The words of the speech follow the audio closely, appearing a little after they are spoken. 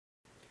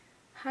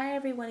Hi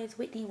everyone, it's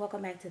Whitney.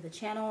 Welcome back to the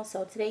channel.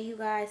 So today you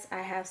guys,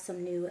 I have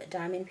some new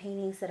diamond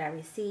paintings that I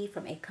received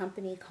from a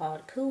company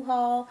called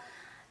Coohaul.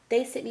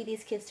 They sent me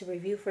these kits to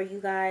review for you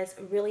guys.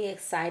 Really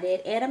excited,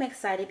 and I'm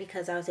excited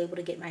because I was able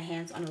to get my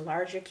hands on a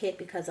larger kit,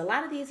 because a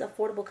lot of these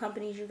affordable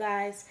companies, you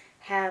guys,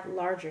 have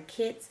larger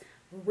kits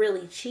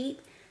really cheap.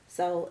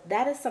 So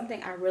that is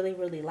something I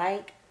really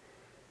like.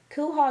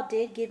 Coohaul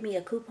did give me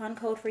a coupon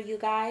code for you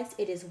guys.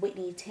 It is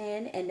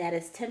Whitney10, and that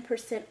is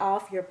 10%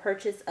 off your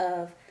purchase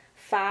of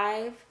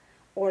 5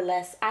 or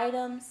less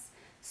items.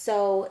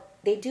 So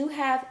they do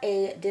have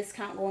a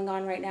discount going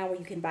on right now where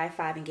you can buy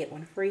 5 and get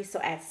 1 free.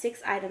 So add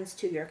 6 items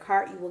to your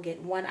cart, you will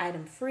get 1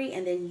 item free,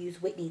 and then use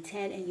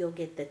Whitney10 and you'll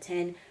get the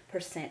 10%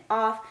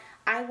 off.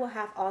 I will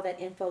have all that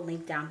info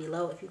linked down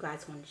below if you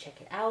guys want to check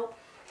it out.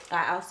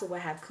 I also will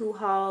have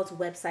Coohaul's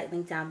website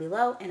linked down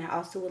below, and I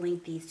also will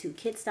link these 2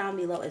 kits down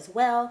below as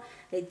well.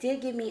 They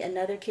did give me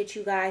another kit,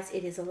 you guys.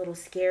 It is a little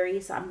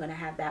scary, so I'm going to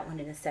have that one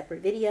in a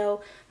separate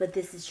video, but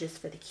this is just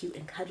for the cute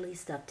and cuddly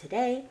stuff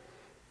today.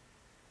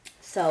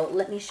 So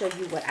let me show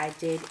you what I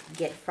did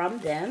get from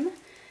them.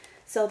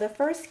 So the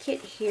first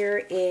kit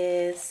here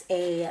is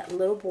a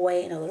little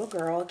boy and a little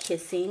girl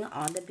kissing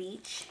on the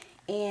beach.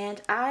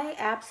 And I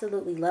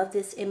absolutely love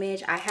this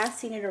image. I have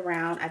seen it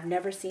around. I've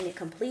never seen it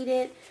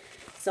completed.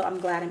 So I'm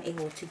glad I'm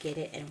able to get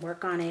it and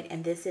work on it.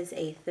 And this is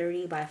a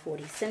 30 by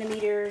 40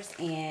 centimeters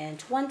and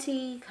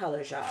 20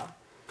 colors, y'all.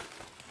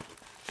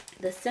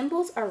 The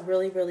symbols are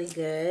really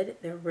good.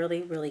 They're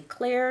really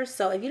clear.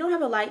 So if you don't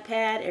have a light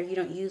pad, or you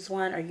don't use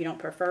one, or you don't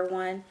prefer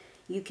one,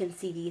 you can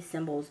see these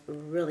symbols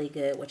really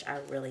good, which I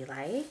really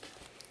like.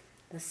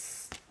 The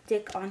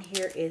stick on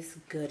here is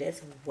good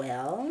as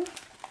well.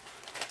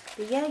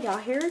 But yeah, y'all,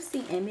 here's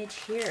the image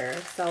here.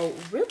 So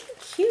really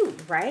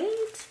cute,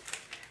 right?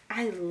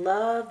 I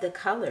love the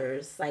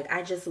colors. Like,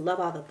 I just love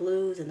all the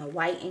blues and the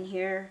white in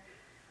here.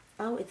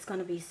 Oh, it's going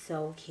to be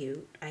so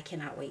cute. I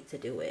cannot wait to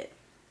do it.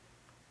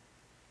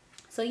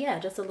 So yeah,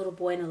 just a little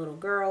boy and a little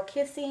girl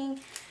kissing.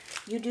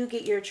 You do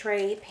get your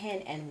tray,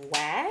 pen, and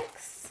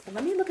wax. And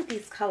let me look at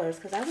these colors,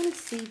 because I want to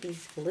see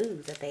these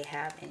blues that they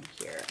have in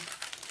here.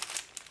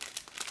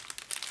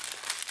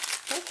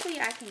 Hopefully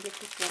I can get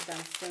this one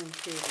done soon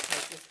too,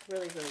 because it's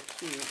really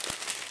cute.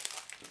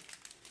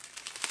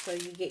 So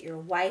you get your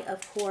white,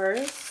 of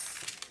course.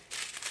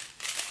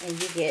 And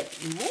you get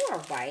more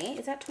white.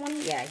 Is that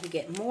 20? Yeah, you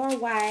get more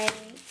white.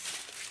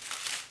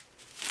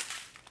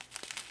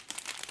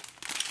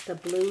 The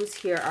blues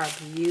here are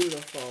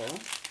beautiful.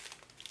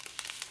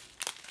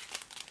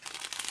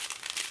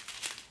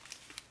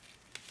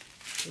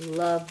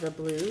 Love the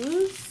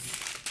blues.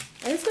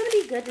 And it's going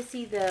to be good to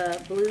see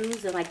the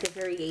blues and like the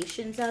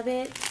variations of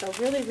it. So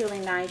really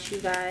nice, you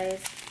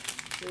guys.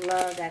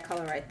 Love that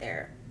color right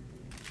there.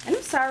 And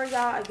I'm sorry,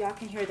 y'all, if y'all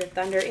can hear the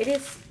thunder. It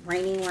is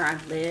raining where I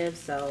live,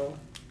 so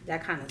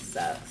that kind of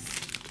sucks.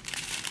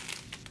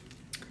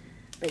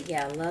 But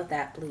yeah, I love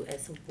that blue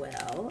as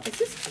well. Is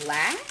this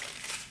black?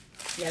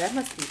 Yeah, that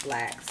must be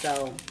black.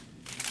 So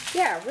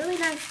yeah, really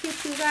nice kit,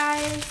 you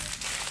guys.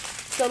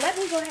 So let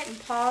me go ahead and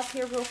pause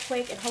here real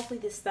quick, and hopefully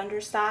this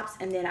thunder stops,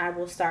 and then I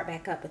will start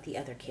back up with the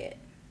other kit.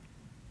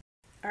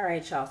 All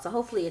right, y'all, so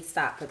hopefully it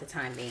stopped for the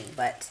time being,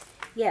 but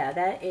yeah,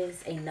 that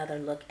is another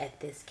look at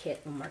this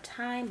kit one more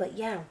time. But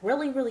yeah,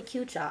 really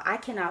cute, y'all. I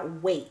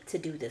cannot wait to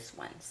do this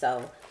one.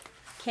 So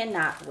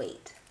cannot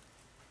wait.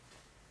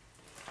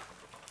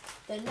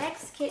 The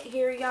next kit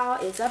here,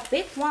 y'all, is a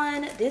big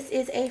one. This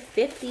is a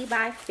 50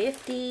 by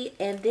 50,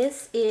 and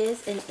this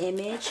is an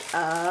image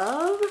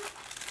of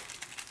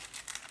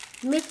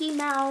Mickey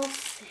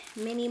Mouse,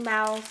 Minnie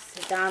Mouse,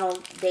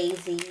 Donald,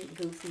 Daisy,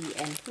 Goofy,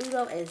 and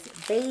Pluto as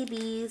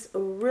babies.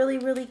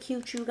 Really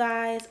cute, you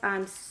guys.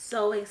 I'm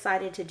so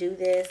excited to do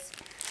this.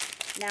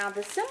 Now,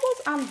 the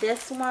symbols on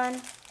this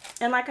one,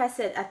 and like I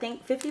said, I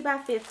think 50 by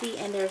 50,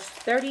 and there's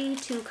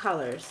 32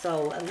 colors,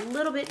 so a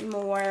little bit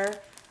more.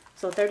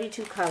 So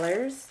 32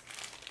 colors.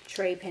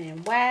 Tray, pen,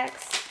 and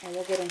wax, and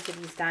we'll get into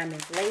these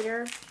diamonds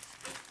later.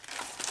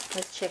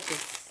 Let's check this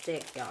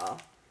stick, y'all.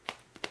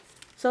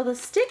 So the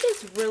stick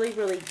is really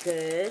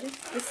good.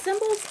 The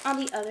symbols, on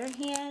the other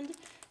hand,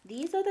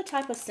 these are the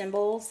type of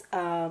symbols.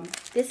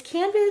 This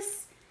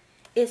canvas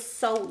is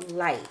so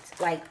light.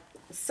 Like,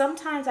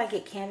 sometimes I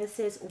get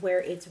canvases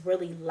where it's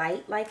really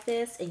light like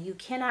this, and you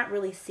cannot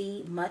really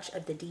see much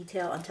of the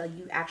detail until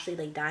you actually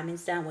lay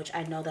diamonds down, which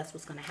I know that's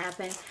what's going to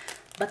happen.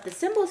 But the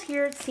symbols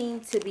here seem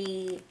to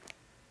be,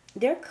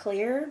 they're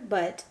clear,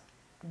 but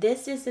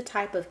this is the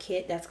type of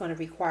kit that's going to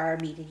require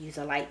me to use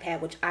a light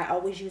pad, which I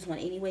always use one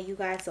anyway, you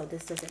guys, so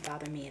this doesn't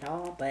bother me at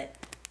all. But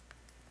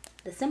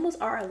the symbols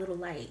are a little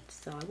light,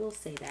 so I will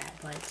say that.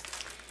 But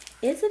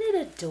isn't it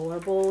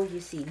adorable? You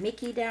see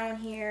Mickey down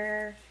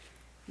here,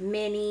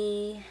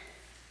 Minnie,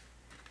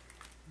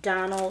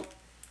 Donald,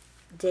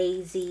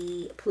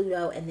 Daisy,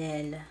 Pluto, and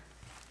then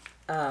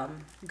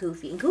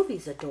Goofy. And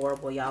Goofy's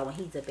adorable, y'all, when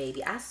he's a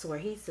baby. I swear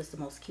he's just the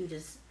most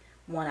cutest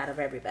one out of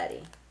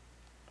everybody.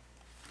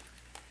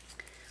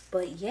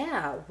 But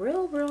yeah,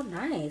 real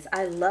nice.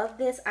 I love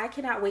this. I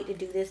cannot wait to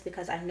do this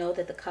because I know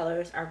that the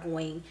colors are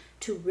going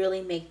to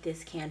really make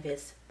this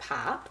canvas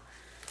pop.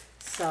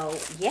 So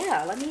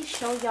yeah, let me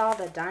show y'all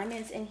the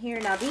diamonds in here.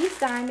 Now these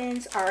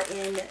diamonds are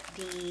in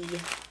the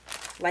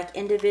like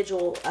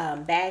individual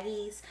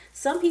baggies.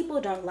 Some people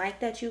don't like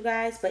that, you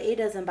guys, but it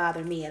doesn't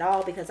bother me at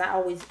all because I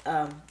always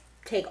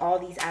take all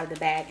these out of the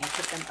bag and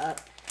put them up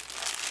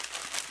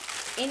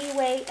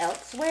anyway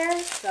elsewhere.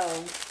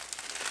 So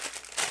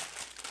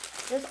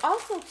there's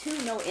also too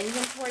no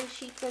inventory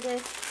sheet for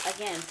this.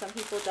 Again, some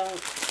people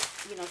don't,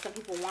 you know, some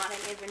people want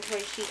an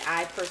inventory sheet.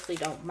 I personally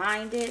don't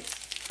mind it.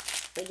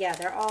 But yeah,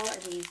 they're all in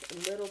these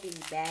little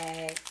bitty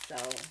bags. So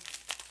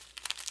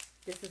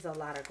this is a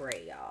lot of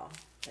gray, y'all.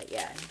 But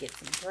yeah, you get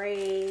some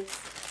grays.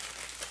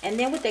 And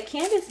then with the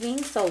canvas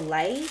being so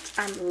light,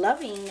 I'm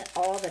loving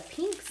all the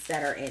pinks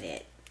that are in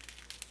it.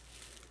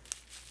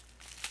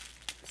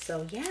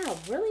 So yeah,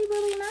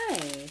 really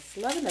nice.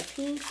 Loving the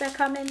pinks that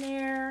come in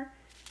there.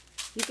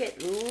 You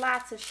get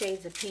lots of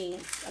shades of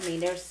pinks. I mean,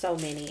 there's so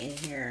many in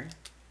here.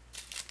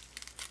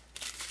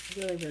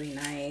 Really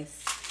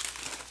nice.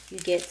 You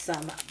get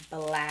some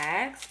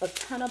blacks, a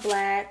ton of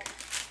black.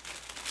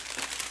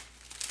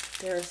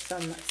 There's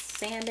some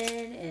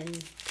salmon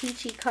and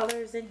peachy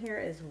colors in here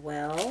as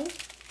well.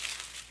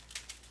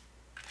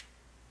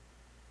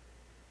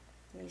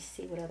 Let me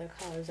see what other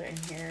colors are in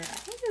here. I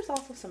think there's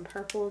also some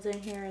purples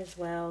in here as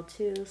well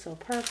too. So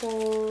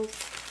purples,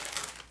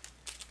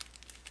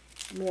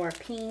 more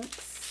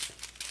pinks,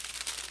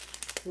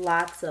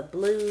 lots of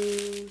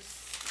blues.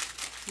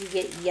 You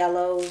get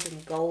yellows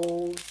and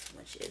golds,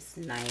 which is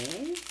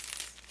nice.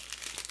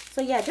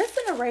 So yeah, just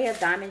an array of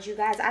diamonds, you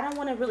guys. I don't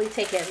want to really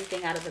take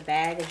everything out of the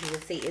bag. As you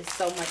can see, it's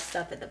so much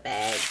stuff in the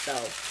bag. So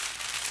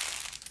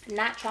I'm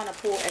not trying to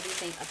pull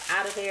everything up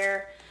out of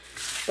there.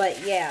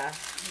 But yeah,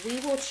 we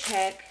will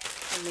check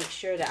and make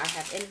sure that I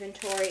have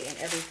inventory and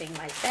everything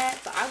like that.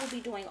 So I will be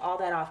doing all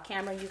that off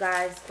camera, you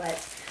guys.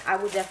 But I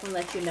will definitely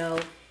let you know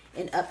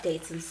in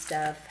updates and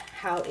stuff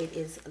how it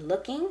is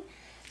looking.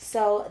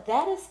 So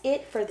that is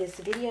it for this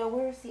video.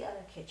 Where's the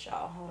other kit,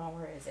 y'all? Hold on,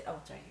 where is it? Oh,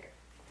 it's right here.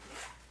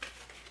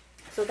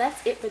 So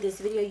that's it for this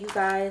video, you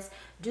guys.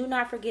 Do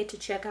not forget to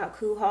check out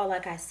Coohaul.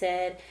 Like I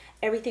said,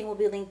 everything will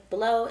be linked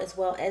below as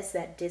well as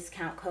that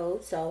discount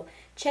code. So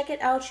check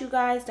it out, you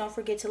guys. Don't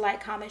forget to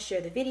like, comment, share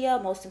the video.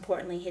 Most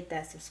importantly, hit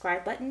that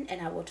subscribe button,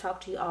 and I will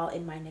talk to you all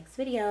in my next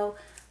video.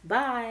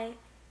 Bye.